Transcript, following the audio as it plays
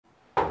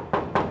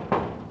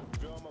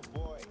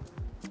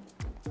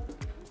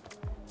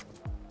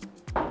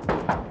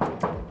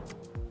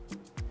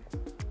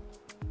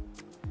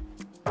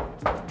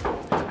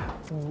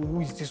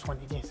who is this one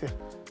again, sir?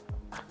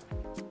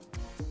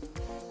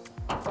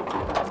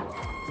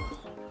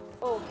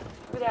 Oh,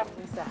 good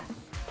afternoon, sir.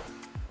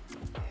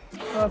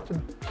 Good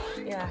afternoon.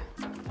 Yeah,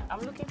 I'm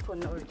looking for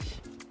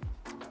Nourish.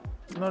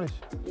 Nourish?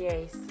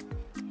 Yes.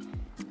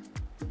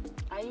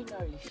 Are you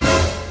Nourish?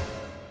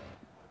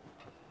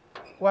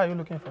 Why are you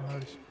looking for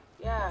Nourish?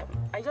 Yeah,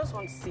 I just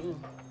want to see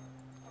him.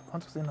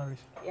 Want to see Nourish?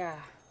 Yeah.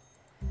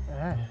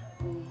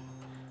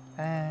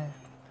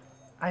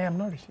 I am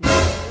Nourish.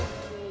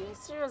 Okay,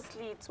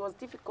 seriously, it was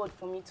difficult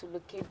for me to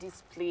locate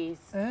this place.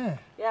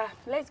 Yeah,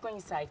 let's go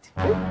inside.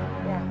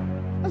 Yeah.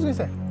 Let's go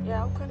inside.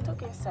 Yeah, we can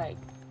talk inside.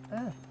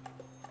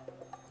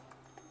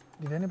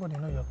 Did anybody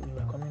know you were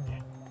coming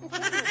here?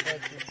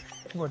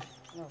 Nobody.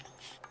 No.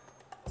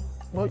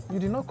 Well, you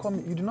did not call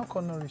me. You did not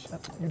call Nourish.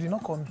 You did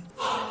not call me.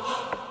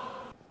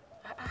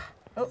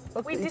 Oh,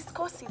 okay. We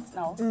discussed it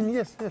now.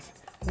 Yes.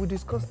 We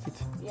discussed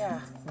it.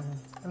 Yeah.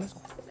 Let's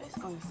go. Let's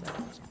go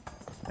inside.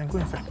 And go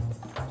inside.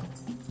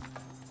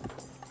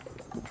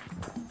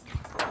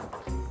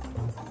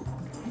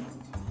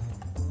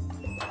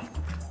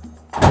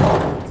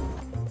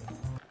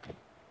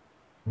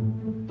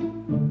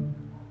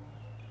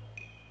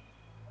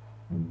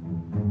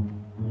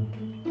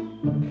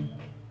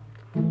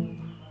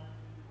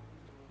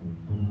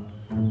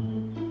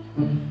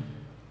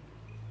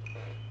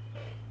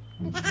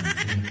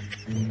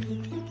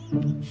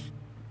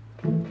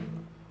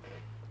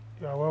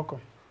 You are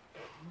welcome.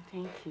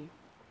 Thank you.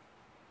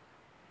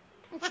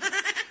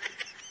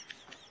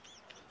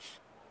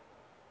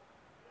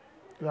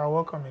 You are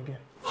welcome again.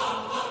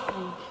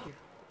 Thank you.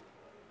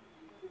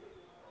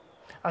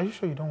 Are you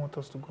sure you don't want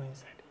us to go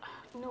inside?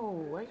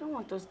 No, I don't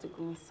want us to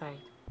go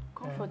inside.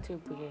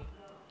 Comfortable here.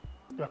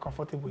 You are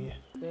comfortable here?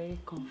 Very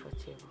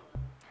comfortable.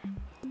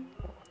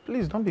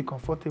 Please don't be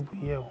comfortable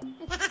here.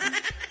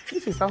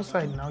 This is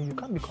outside now. You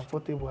can't be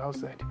comfortable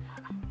outside.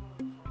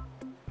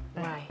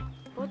 Why?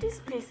 But this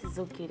place is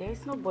okay. There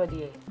is nobody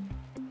here.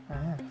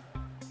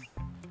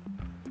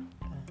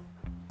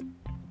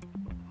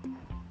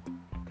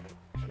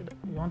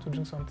 You want to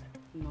drink something?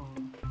 No,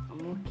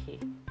 I'm okay.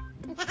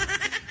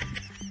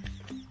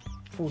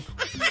 Food?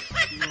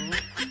 No,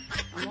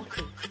 I'm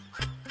okay.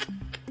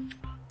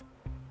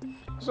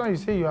 So you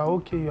say you are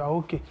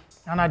okay.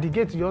 And at the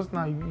gate just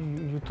now,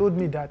 you told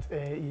me that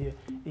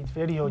it's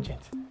very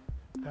urgent.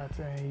 That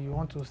you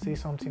want to say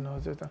something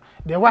or something.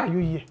 Then why are you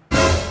here?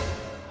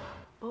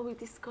 But we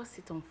discussed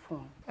it on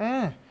phone.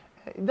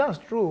 That's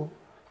true.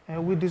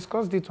 We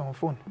discussed it on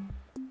phone.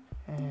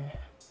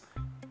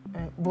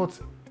 But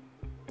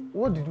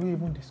what did we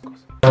even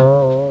discuss?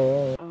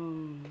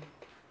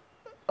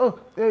 Oh,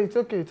 it's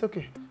okay.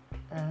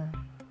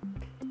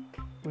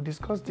 We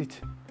discussed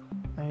it.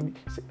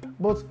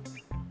 But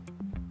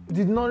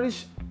did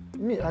Nourish,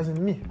 me as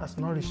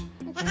Nourish,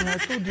 I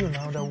told you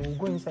now that we'll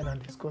go inside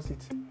and discuss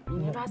it. You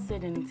never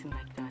said anything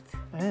like that.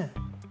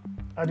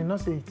 I did not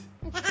say it.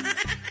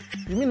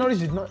 You mean Nourish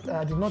did not?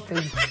 I did not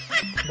tell you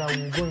that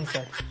we'll go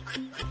inside.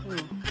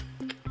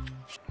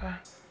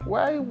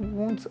 Why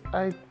won't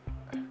I?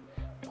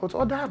 But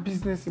other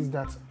businesses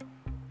that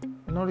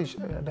Nourish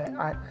that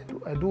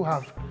I do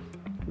have,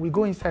 we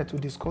go inside to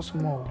discuss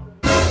more.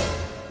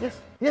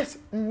 Yes.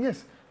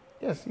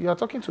 You are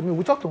talking to me.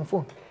 We talked on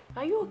phone.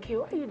 Are you okay?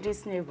 Why are you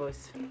this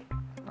nervous?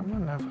 I'm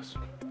not nervous.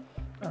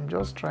 I'm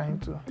just trying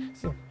to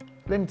see.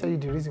 Let me tell you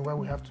the reason why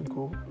we have to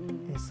go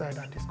inside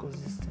and discuss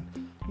this thing.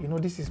 You know,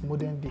 this is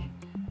modern day.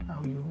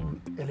 Now,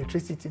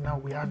 electricity now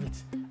we have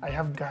it. I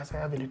have gas. I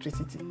have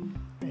electricity.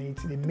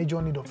 It's the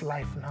major need of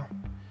life now.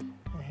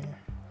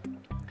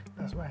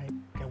 That's why.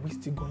 Can we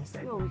still go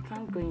inside? No, we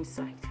can't go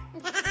inside.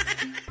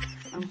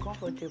 I'm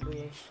comfortable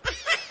here.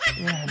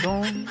 Yeah,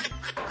 don't.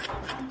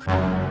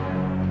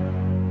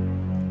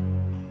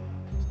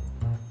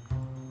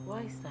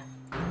 Why is that?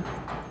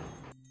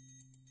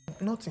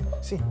 Nothing.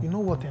 See, you know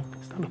what?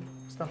 Stand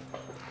up.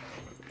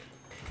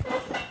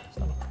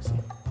 See,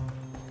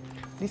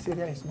 this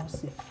area is not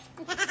safe.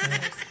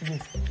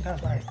 Yes,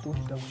 that's why I told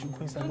you that we should go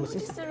inside. No,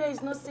 this area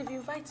is not safe.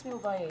 Invite me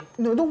over here.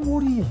 No, don't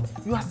worry.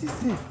 You are still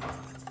safe.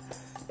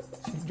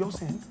 See, just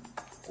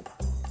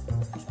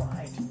just go and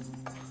hide.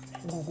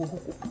 Go.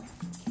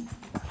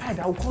 Hide,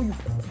 I will call you.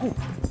 Go.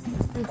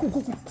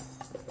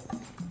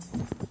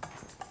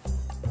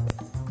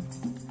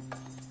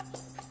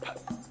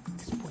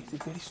 This boy is a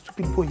very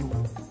stupid boy.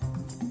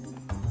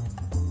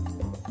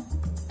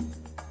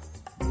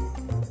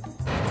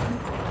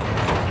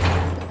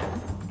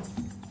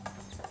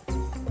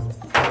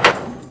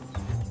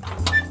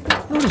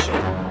 Nourish.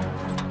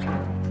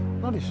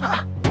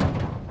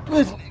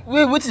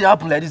 Wait, what did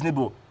happen like this,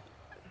 neighbor?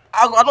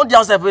 I don't dey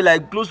outside for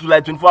like close to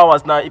like 24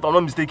 hours now, if I'm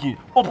not mistaken.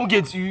 Open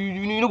gates,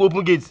 you know go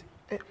open gates.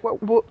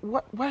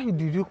 Why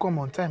did you come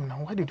on time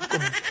now? Why did you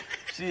come on time?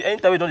 See,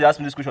 anytime you don't ask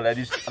me this question like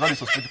this, I don't dey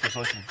suspect you for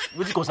something.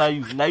 Wetin concern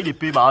you? Now you dey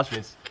pay my house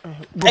rent.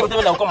 Anytime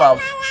I come out,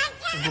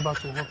 go back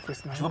to work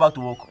first now. You go back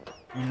to work.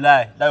 You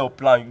lie. That your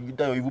plan.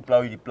 That your evil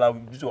plan. You dey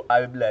plan. This your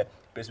eye be like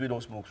person wey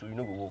don smoke, so you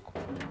no go work.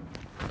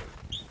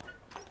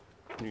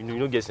 You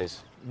no get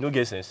sense. No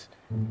get sense.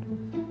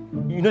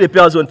 You know the pay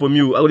house rent for me.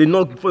 I will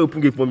knock before you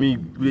open gate for me.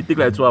 It will take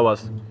like 2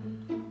 hours.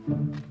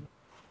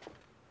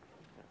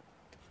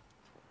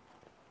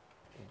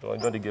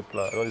 Don't get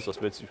plan. I don't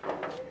suspect you.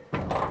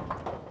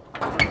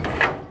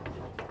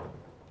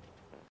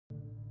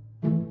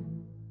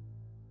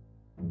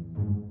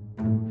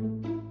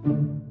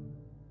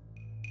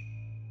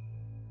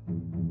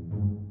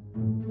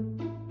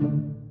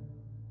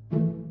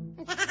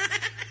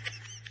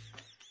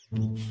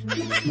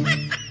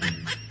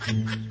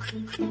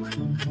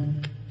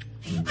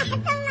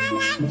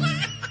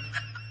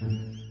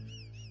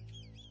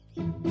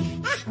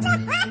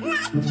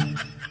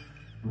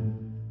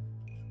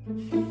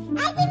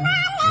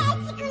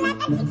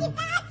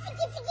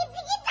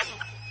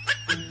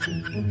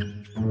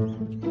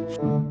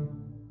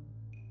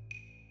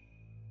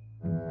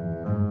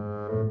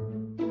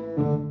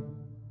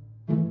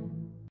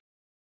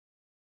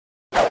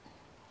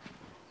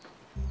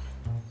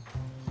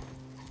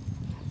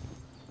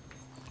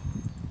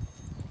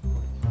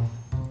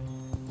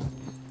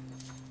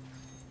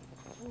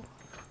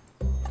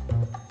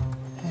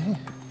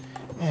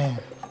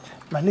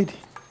 My lady,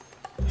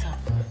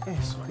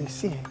 sorry,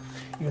 see,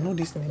 you know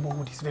this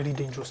neighborhood is very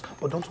dangerous,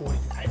 but don't worry,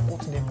 I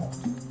fought them all.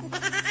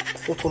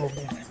 Fought all of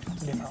them, I fought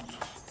them out.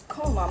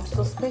 Come, I'm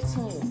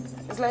suspecting you.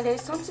 It's like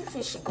there's something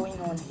fishy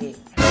going on here.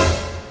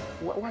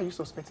 Why are you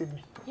suspecting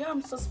me? Yeah,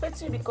 I'm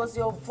suspecting you because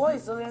your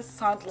voice doesn't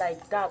sound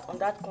like that on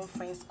that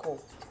conference call.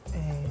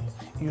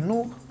 You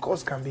know,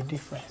 calls can be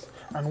different.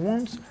 And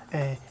once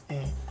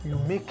you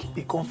make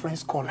a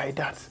conference call like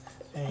that,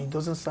 it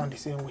doesn't sound the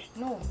same way.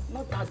 No,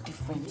 not that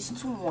different. It's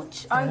too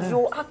much. And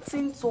you're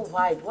acting so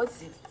wide. What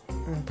is it?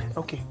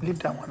 Okay, leave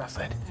that one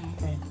aside.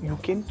 You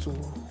came to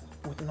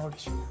with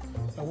knowledge.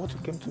 What you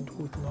came to do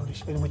with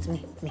knowledge? With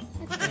me.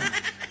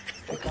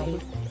 Okay.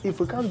 If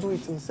we can't do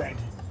it inside,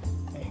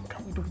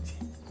 can we do it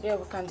here? Yeah,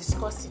 we can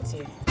discuss it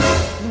here.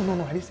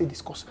 No, I didn't say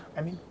discuss.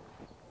 I mean...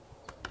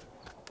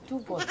 Do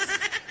what?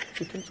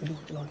 You came to do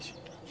with knowledge.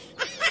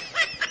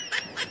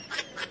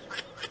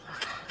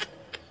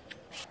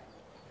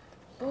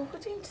 But we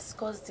didn't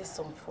discuss this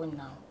on phone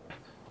now.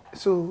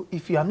 So,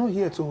 if you are not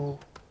here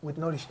with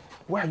knowledge,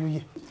 why are you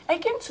here? I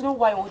came to know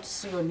why I want to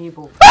see your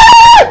neighbor.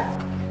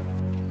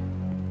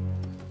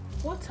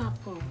 What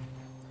happened?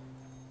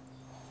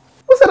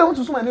 Who said I want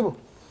to see my neighbor?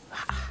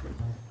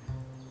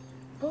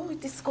 But we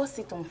discussed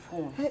it on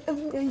phone.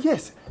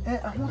 Yes,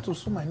 I want to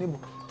sue my neighbor.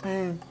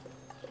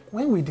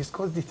 When we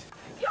discussed it.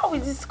 Yeah, we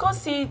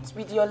discussed it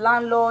with your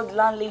landlord,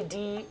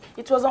 landlady.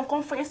 It was on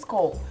conference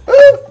call.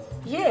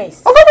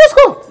 Yes. On conference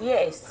call?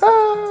 Yes.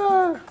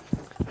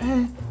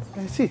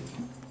 See,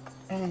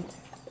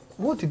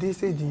 what did they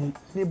say the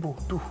neighbor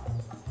do?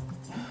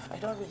 I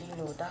don't really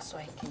know. That's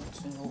why I came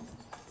to know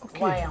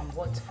why and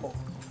what for.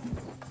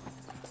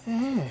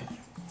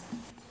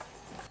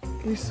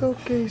 It's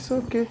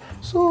okay.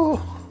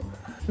 So,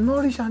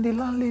 Nourish and the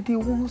landlady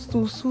wants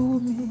to sue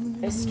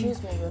me.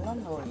 Excuse me, you're not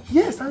Nourish.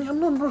 Yes, I am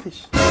not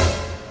Nourish.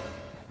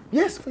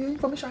 Yes, for your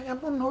information, I am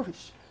not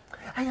Nourish.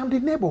 I am the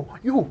neighbor.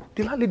 You,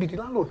 the landlady, the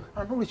landlord,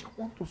 and Nourish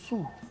want to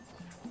sue.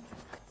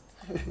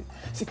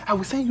 See, I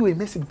will send you a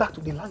message back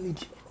to the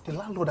landlady, the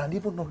landlord, and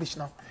even Nourish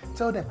now.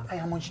 Tell them I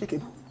am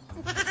unshakable.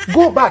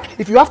 Go back.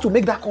 If you have to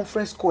make that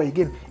conference call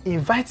again,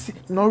 invite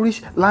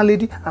Nourish,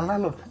 landlady, and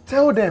landlord.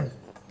 Tell them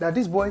that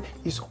this boy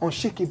is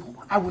unshakable.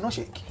 I will not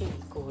shake. Hey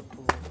God,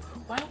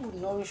 why would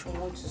Nourish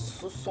want to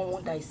sue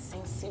someone that is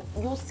sensitive?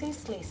 You're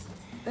senseless.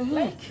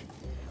 Like,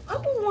 I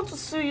would want to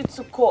sue you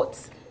to court.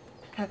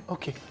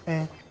 Okay.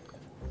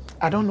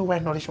 I don't know why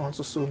Nourish wants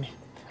to sue me,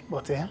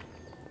 but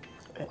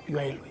you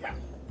are a lawyer.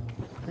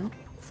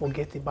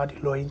 Forget about the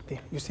lawyering thing.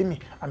 You see me,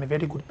 I'm a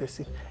very good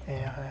person.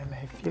 And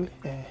I feel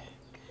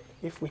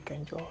if we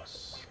can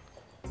just...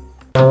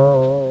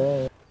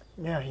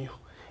 you.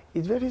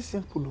 It's very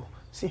simple.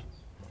 See,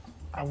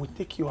 I will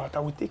take you out. I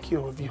will take care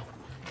of you.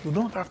 You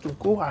don't have to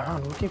go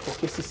around looking for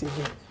cases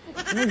again.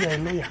 You know you're a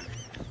lawyer.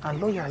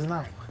 And lawyers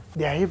now,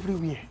 they are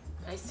everywhere.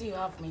 I see you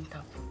have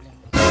mental problems.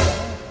 I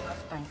don't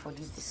have time for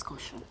this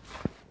discussion.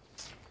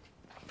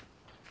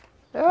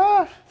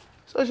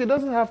 So she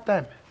doesn't have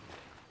time.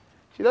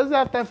 She doesn't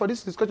have time for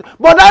this discussion.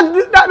 But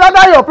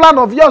that your plan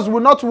of yours will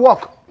not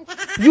work.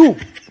 You,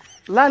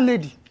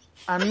 landlady,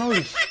 and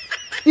Nourish,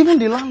 even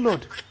the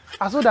landlord,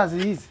 as old as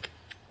he is,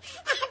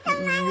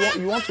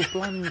 you want to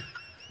plan me.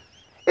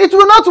 It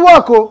will not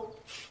work, oh.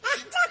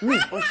 Me,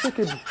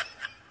 unshakable.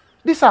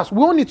 This house,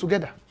 we own it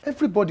together.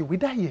 Everybody, we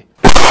die here.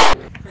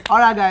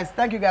 Alright guys,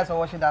 thank you guys for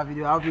watching that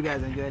video. I hope you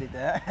guys enjoyed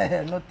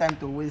it. No time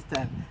to waste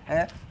time.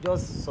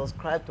 Just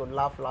subscribe to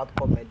Laugh Loud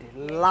Comedy.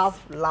 Laugh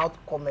Loud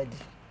Comedy.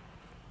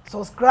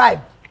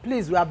 Subscribe.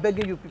 Please, we are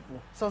begging you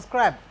people.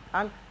 Subscribe.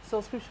 And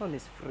subscription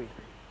is free.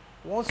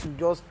 Once you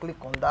just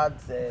click on that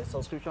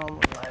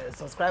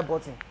subscribe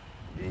button,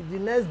 the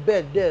next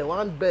bell there,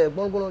 one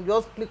bell,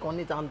 just click on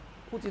it and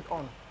put it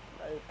on.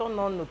 Turn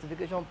on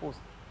notification post.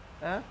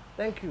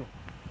 Thank you.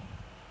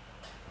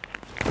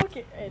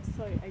 Okay,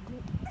 sorry, I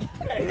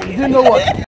didn't. You know what?